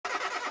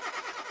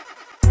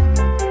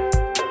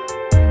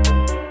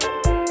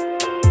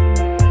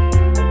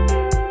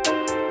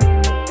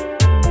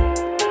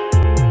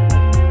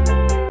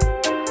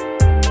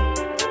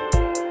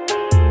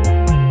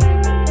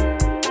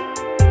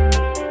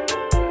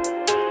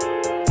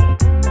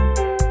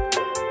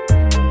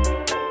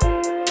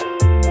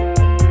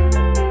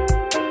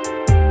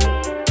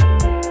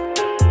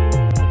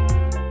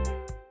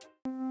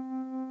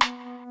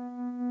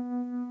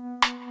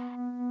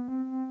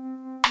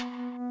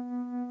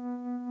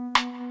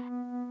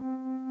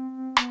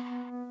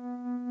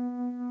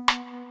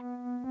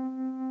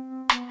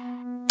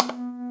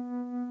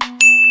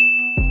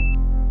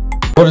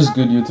What is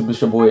good, YouTube?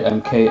 It's your boy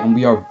MK, and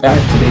we are back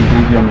today,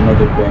 baby, on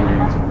another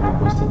banger YouTube video,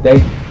 boys. Today,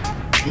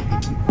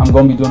 I'm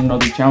gonna be doing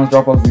another challenge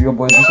drop-offs video,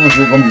 boys. This one's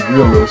gonna be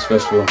real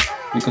special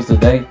because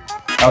today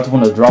I have to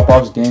win a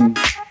drop-offs game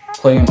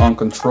playing on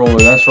controller.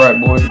 That's right,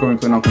 boys. We're gonna be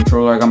playing on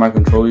controller. I got my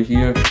controller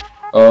here.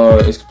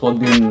 It's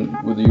plugged in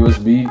with the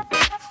USB,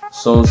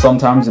 so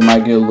sometimes it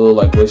might get a little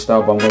like glitched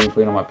out. But I'm gonna be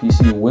playing on my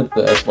PC with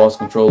the Xbox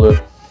controller.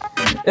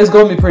 It's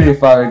gonna be pretty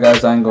fire,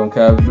 guys. I ain't gonna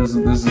cap. This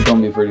is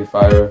gonna be pretty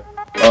fire.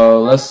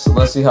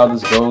 Let's see how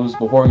this goes.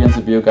 Before we get into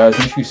the video, guys,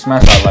 make sure you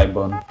smash that like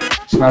button,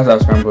 smash that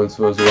subscribe button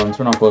too as well, and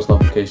turn on post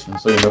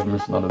notifications so you never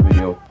miss another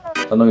video.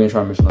 I know you're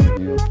trying to miss another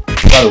video.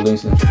 Got the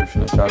links in the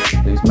description and shout out to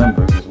today's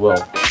members as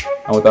well.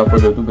 And without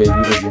further ado, baby,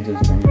 let's get into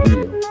this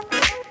video.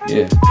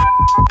 Yeah,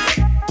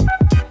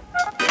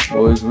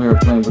 boys, we are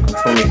playing with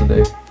controller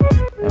today,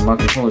 and my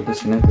controller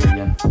disconnected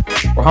again.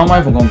 Or how am I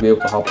even gonna be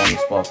able to hop on the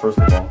spot? First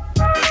of all,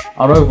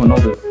 I don't even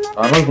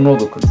know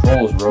the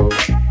controls, bro.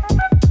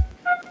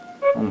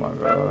 Oh my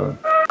god.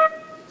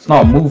 It's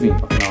not moving.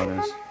 Okay, now it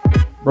is.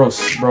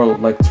 Bro,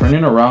 like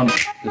turning around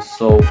is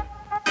so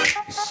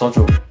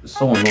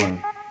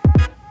annoying.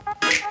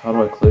 How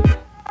do I click?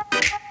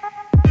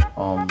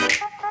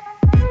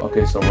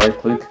 Okay, so right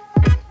click.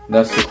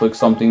 That's to click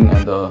something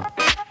and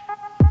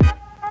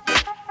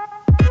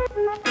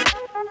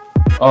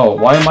oh,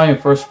 why am I in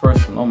first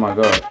person? Oh my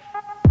god.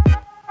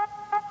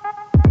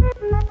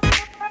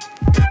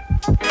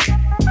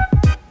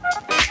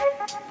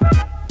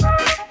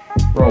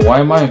 Bro, why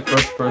am I in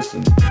first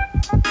person?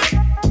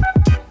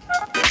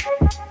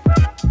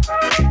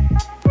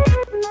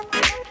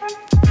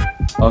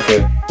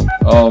 Okay,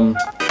 how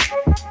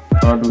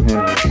do I do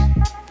handles?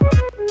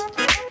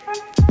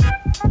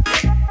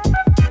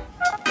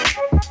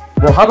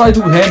 Bro, how do I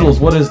do handles?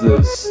 What is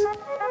this?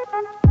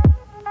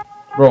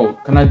 Bro,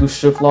 can I do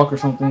shift lock or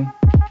something?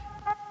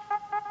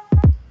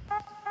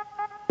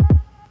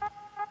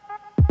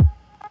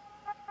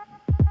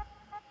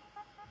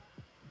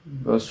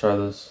 Let's try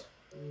this.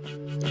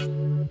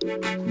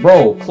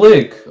 Bro,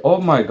 click.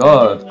 Oh my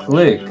god,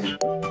 click.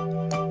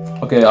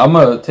 Okay, I'm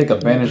gonna take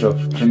advantage of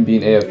him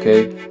being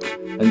AFK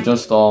and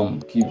just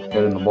keep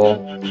getting the ball.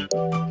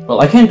 But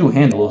I can't do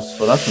handles,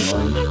 so that's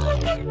annoying.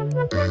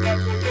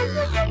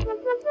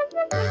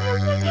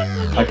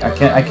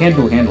 I can't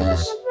do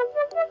handles.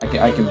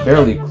 I can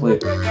barely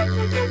click.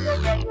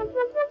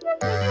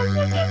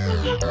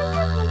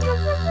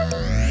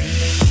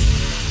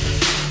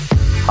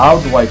 How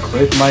do I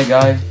click, my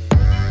guy?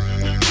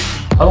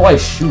 How do I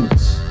shoot?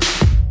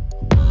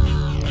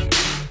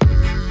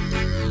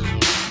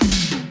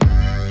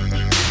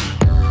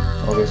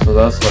 Okay, so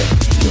that's like,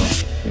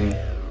 thing.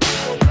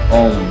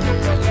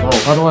 Bro,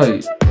 how do I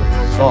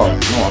stop?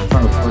 No, I'm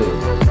trying to play.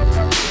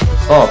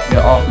 Stop,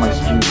 get off my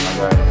screen, my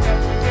guy.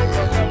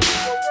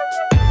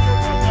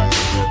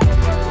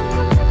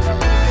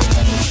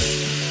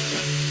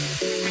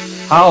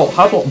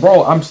 How do,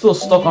 bro, I'm still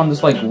stuck on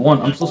this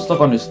I'm still stuck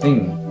on this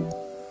thing.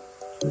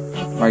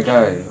 My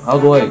guy, how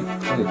do I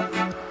click?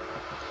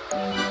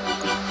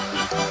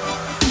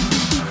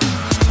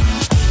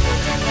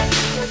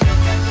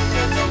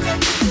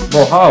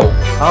 Bro, how?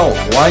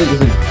 Why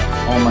is it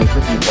on my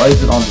freaking, why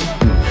is it on the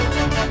screen?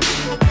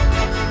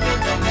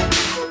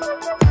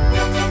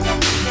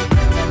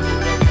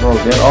 Bro,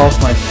 get off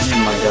my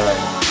screen, my guy.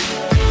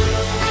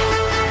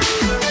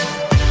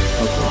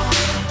 Okay.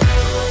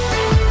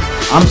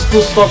 I'm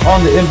still stuck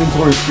on the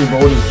inventory screen, bro.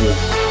 What is this?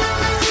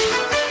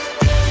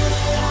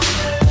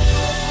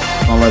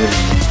 It's not letting me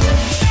move, bro.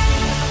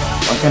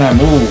 Why can't I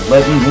move?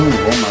 Let me move,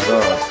 oh my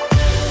god.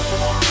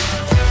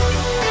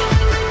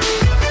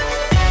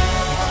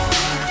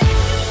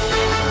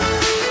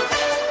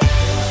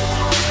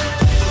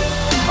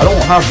 I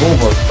don't have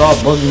Robux. Stop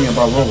bugging me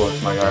about Robux,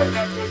 my guy.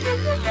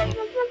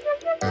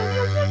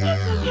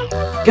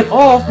 Get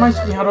off my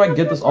screen. How do I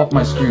get this off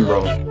my screen,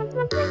 bro?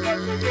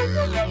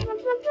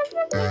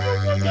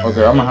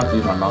 Okay, I'm gonna have to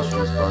use my mouse for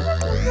this part.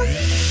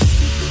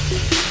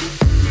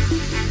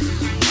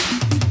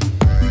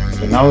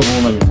 Okay, now it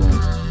won't let me move.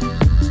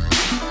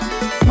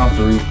 I'm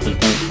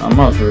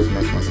gonna have to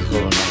reconnect my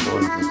controller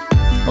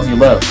now. Oh, he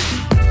left.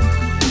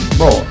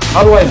 Bro,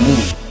 how do I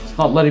move? It's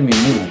not letting me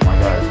move, my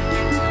guy.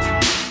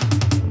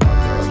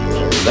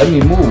 Let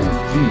me move,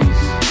 jeez.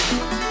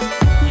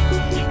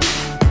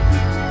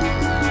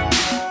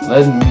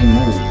 Let me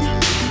move.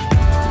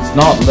 It's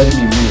not letting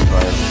me move,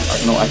 right? I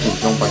know I can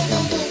jump, I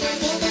can't move.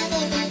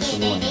 It's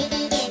annoying.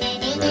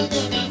 Very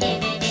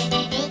annoying.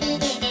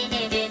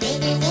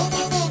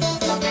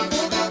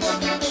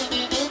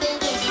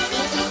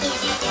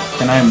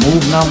 Can I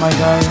move now, my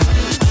guy?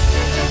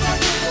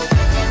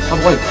 How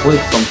do I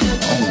click something?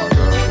 Oh my god.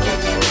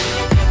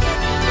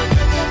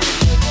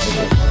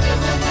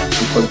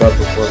 Put that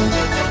before me.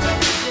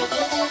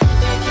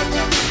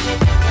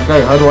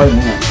 Okay, how do I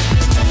move?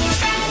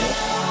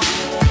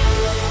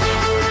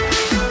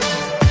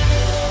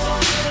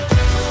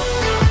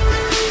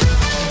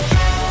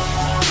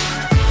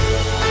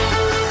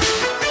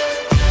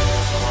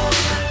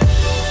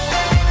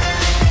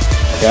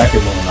 Okay, I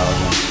can move now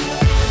again.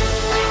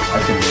 I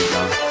can move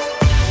now.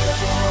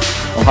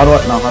 how do I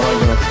get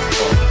off the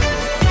spot?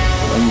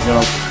 Let me get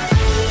off.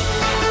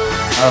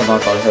 I have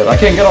not thought ahead. I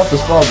can't get off the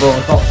spot, bro.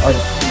 It's not, I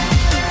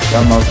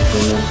got mouse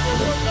between them.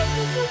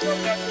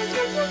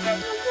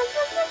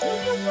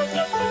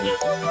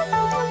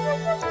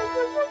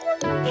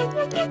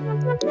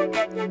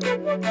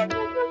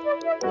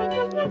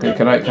 Okay,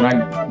 can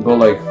I go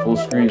like full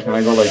screen? Can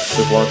I go like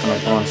shift lock? Can I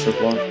go on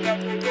shift lock?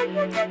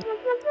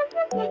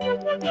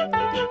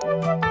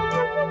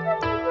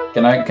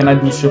 Can I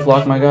do shift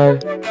lock, my guy?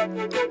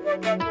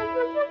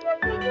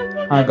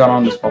 I got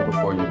on the spot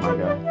before you, my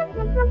guy.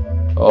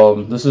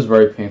 This is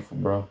very painful,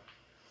 bro.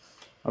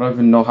 I don't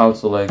even know how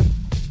to like.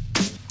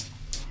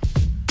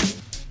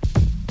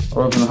 I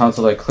don't even know how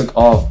to like click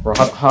off, bro.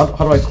 How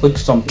do I click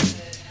something?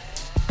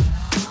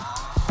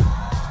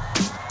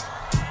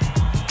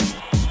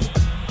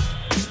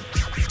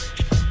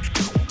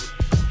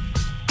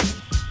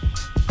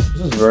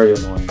 This is very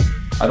annoying.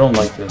 I don't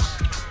like this.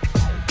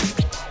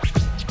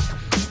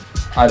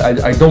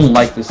 I don't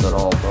like this at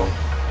all, bro.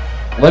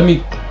 Let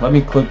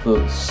me click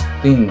the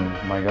thing,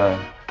 my guy.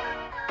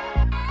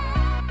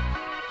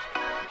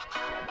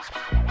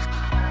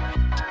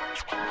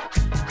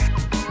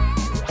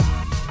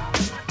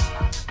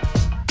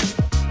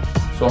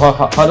 So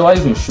how do I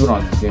even shoot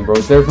on this game, bro?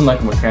 Is there even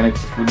like a mechanic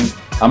for shooting?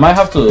 I might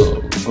have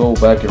to go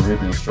back and read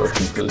the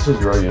instructions because this is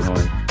very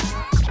annoying.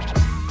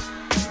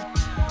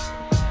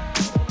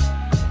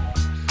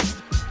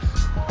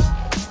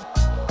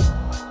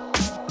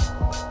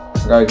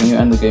 Guy, can you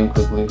end the game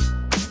quickly?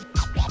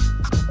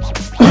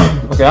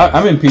 Okay,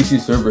 I'm in PC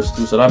servers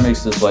too, so that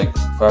makes this like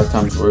 5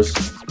 times worse.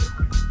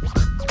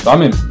 So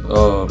I'm in,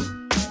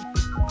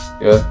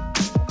 yeah.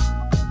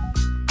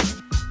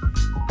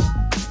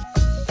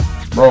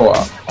 Bro,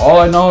 all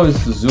I know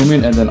is to zoom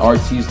in and then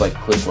RT's like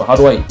click. Well, how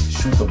do I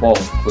shoot the ball?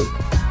 Click.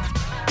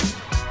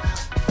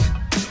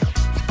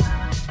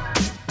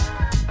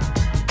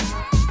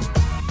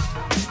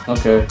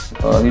 Okay,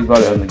 he's about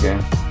to end the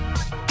game.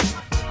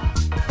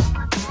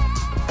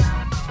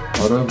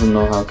 I don't even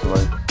know how to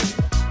click.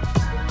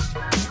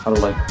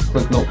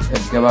 No,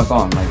 get back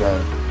on, my guy.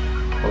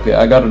 Okay,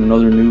 I got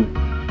another noob,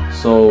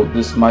 so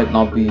this might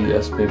not be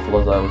as painful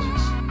as I was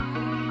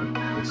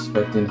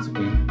expecting it to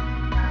be.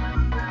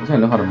 I think I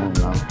know how to move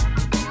now.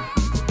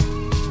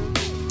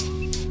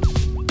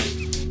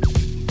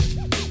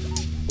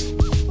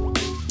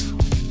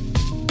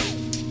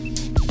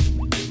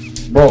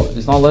 Bro,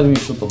 it's not letting me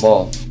shoot the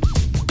ball.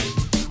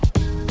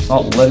 It's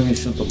not letting me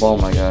shoot the ball,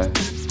 my guy.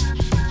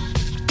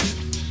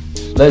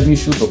 Let me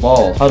shoot the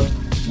ball.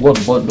 What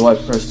button do I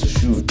press to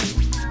shoot?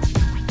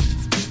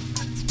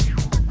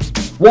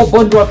 What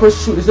button do I press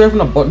to shoot? Is there even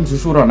a button to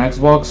shoot on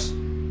Xbox?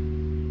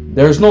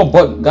 There's no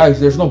button, guys.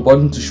 There's no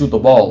button to shoot the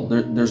ball.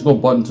 There's no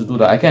button to do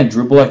that. I can't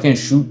dribble. I can't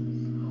shoot.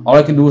 All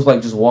I can do is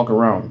like just walk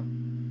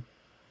around.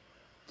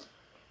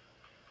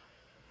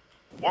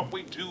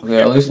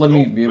 Okay, at least let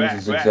me be able to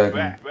zigzag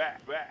him.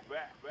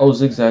 Oh,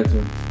 zigzag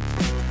him.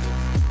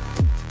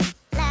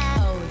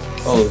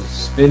 Oh,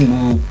 spin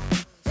move.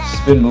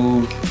 Spin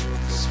move,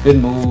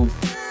 spin move,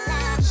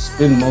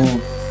 spin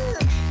move,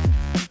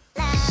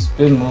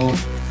 spin move,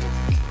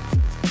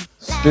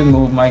 spin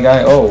move, my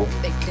guy. Oh,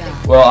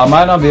 well, I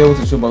might not be able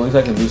to shoot, but at least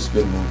I can do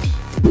spin moves.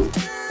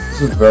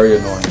 This is very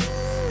annoying.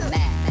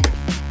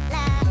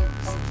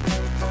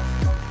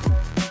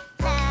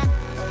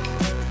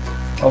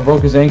 Oh,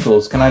 broke his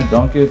ankles. Can I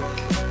dunk it?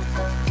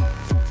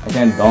 I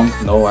can't dunk.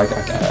 No, I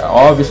can't.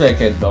 Obviously, I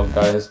can't dunk,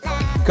 guys,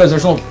 because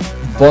there's no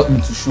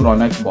button to shoot on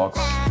Xbox.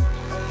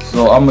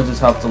 So I'm gonna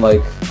just have to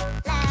like,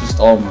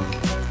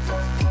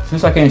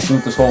 since I can't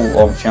shoot, this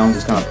whole challenge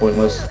is kind of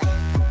pointless.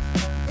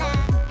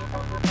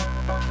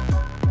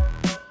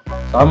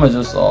 So I'm gonna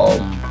just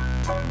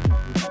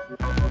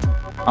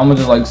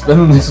like spend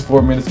the next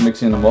 4 minutes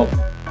mixing them up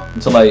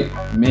until I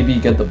maybe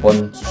get the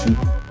button to shoot.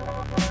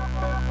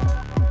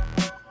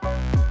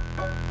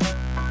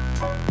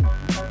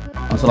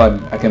 Until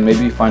I can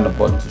maybe find a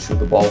button to shoot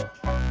the ball.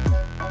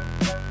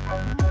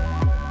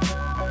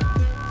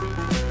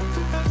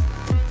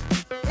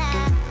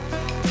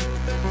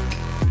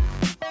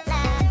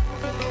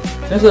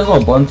 Since there's no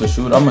button to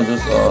shoot, I'm gonna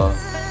just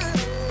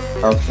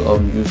have to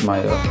use my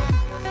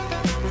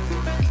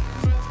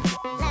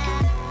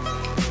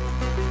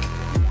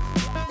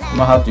I'm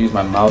gonna have to use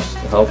my mouse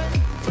to help.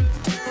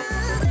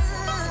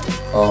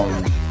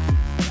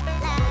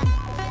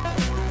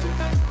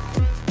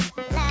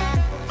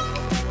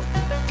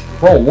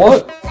 Bro,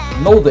 what?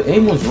 No, the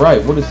aim was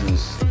right. What is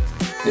this?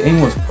 The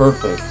aim was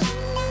perfect.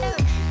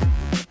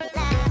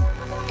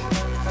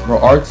 Bro,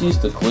 RT's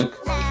to click,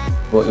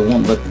 but it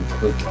won't let me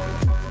click.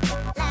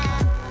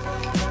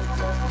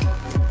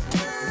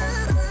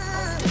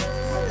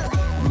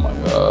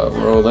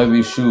 Bro, let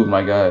me shoot,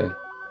 my guy.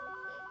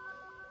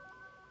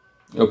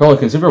 Yo,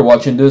 Pelicans, if you're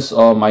watching this,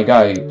 my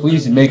guy,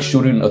 please make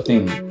shooting a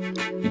thing.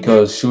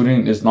 Because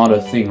shooting is not a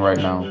thing right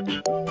now.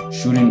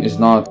 Shooting is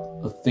not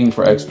a thing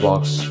for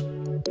Xbox.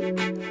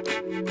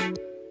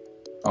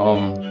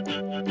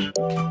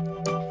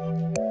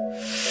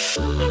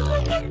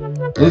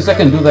 At least I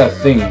can do that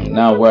thing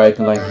now where I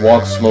can like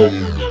walk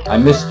slowly. I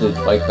missed it.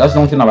 Like, that's the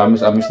only thing I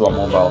missed about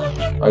mobile.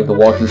 Like, the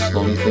walking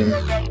slowly thing.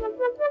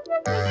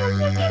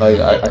 Like,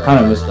 I kind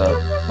of missed that.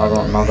 Not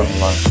gonna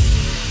lie.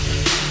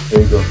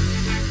 There you go.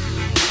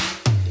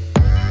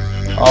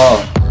 Oh,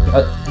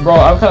 bro,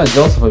 I'm kind of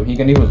jealous of him. He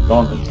can even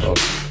dunk and stuff.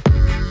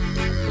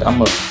 Yeah, I'm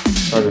gonna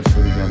try to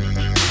shoot again.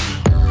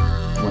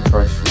 I'm gonna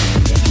try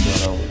shooting again.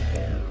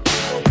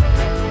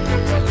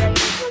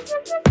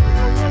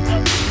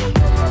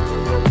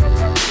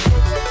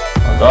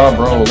 Oh god,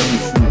 bro, let me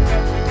shoot.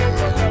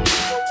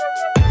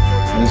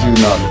 This is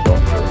not the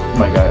dunk. Oh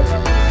my god.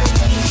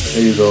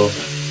 There you go.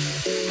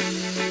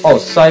 Oh,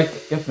 psych.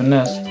 Get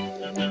finessed.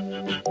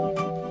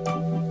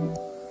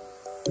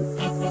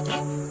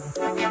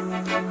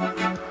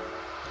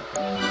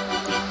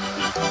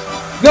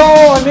 Yo,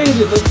 I made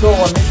it! Let's go, I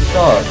made the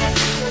shot.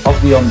 Off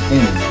the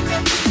thing.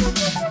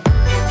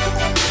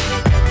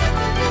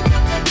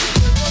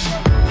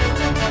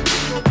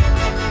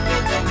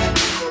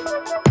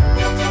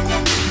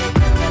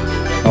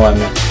 Oh, I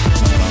missed.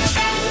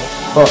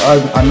 Bro,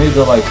 I made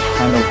the, like,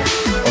 kind of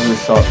other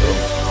shot,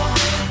 though.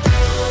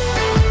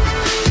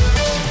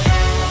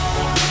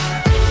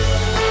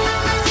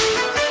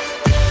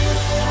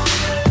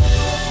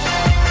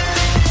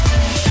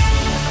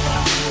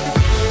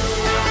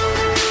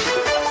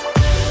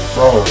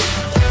 Bro,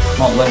 it's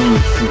not letting me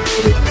shoot.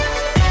 What is it?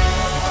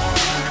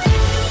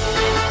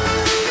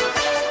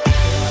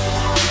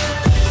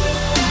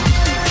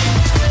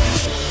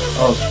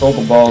 Oh, stole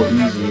the ball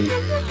easy.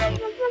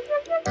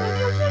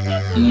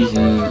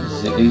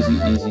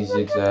 Easy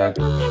zigzag.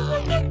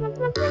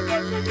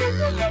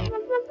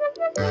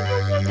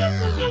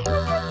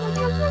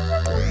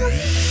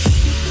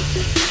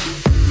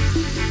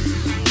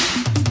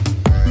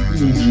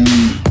 Easy.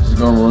 Just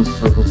gonna run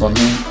circles on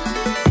him.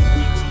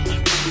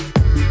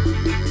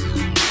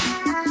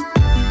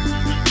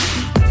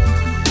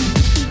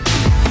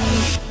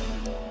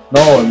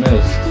 No, I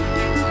missed.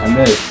 I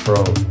missed,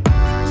 bro.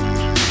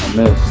 I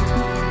missed.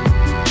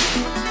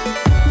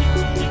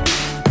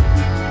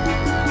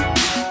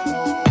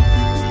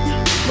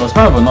 So it's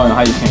kind of annoying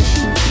how you can't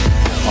shoot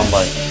on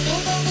like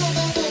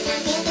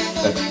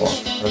Xbox.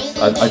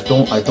 I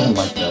don't like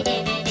that.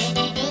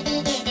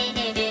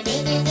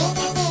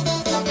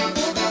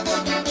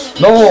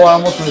 No, I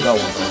almost made that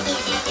one.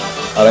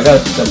 Alright, I gotta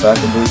step back a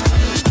bit.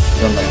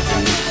 Then like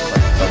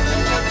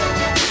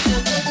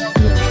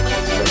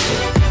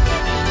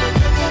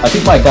I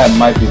think my guy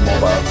might be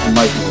mobile. He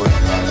might be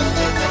working on it.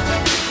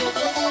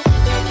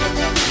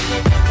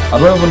 I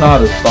don't even know how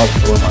to stop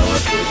showing my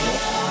record.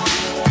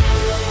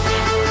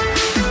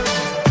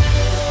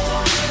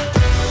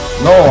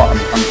 No,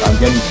 I'm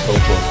getting so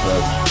close, bro.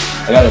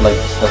 I gotta like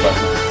step back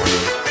into the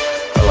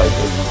I like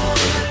this.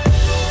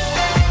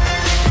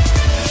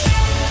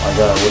 My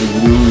God, what are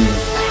you doing?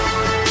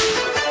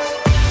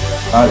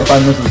 If I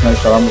miss this next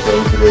shot, I'm gonna go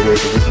into the radio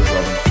because this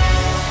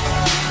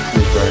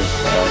is very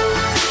sad.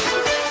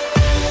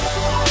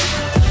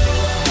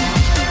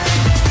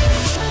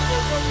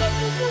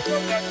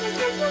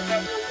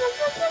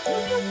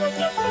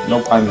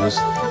 Nope, I missed.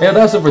 Hey,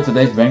 that's it for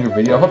today's banger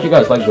video. I hope you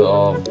guys like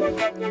the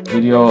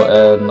video,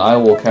 and I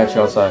will catch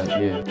you outside.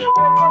 Yeah.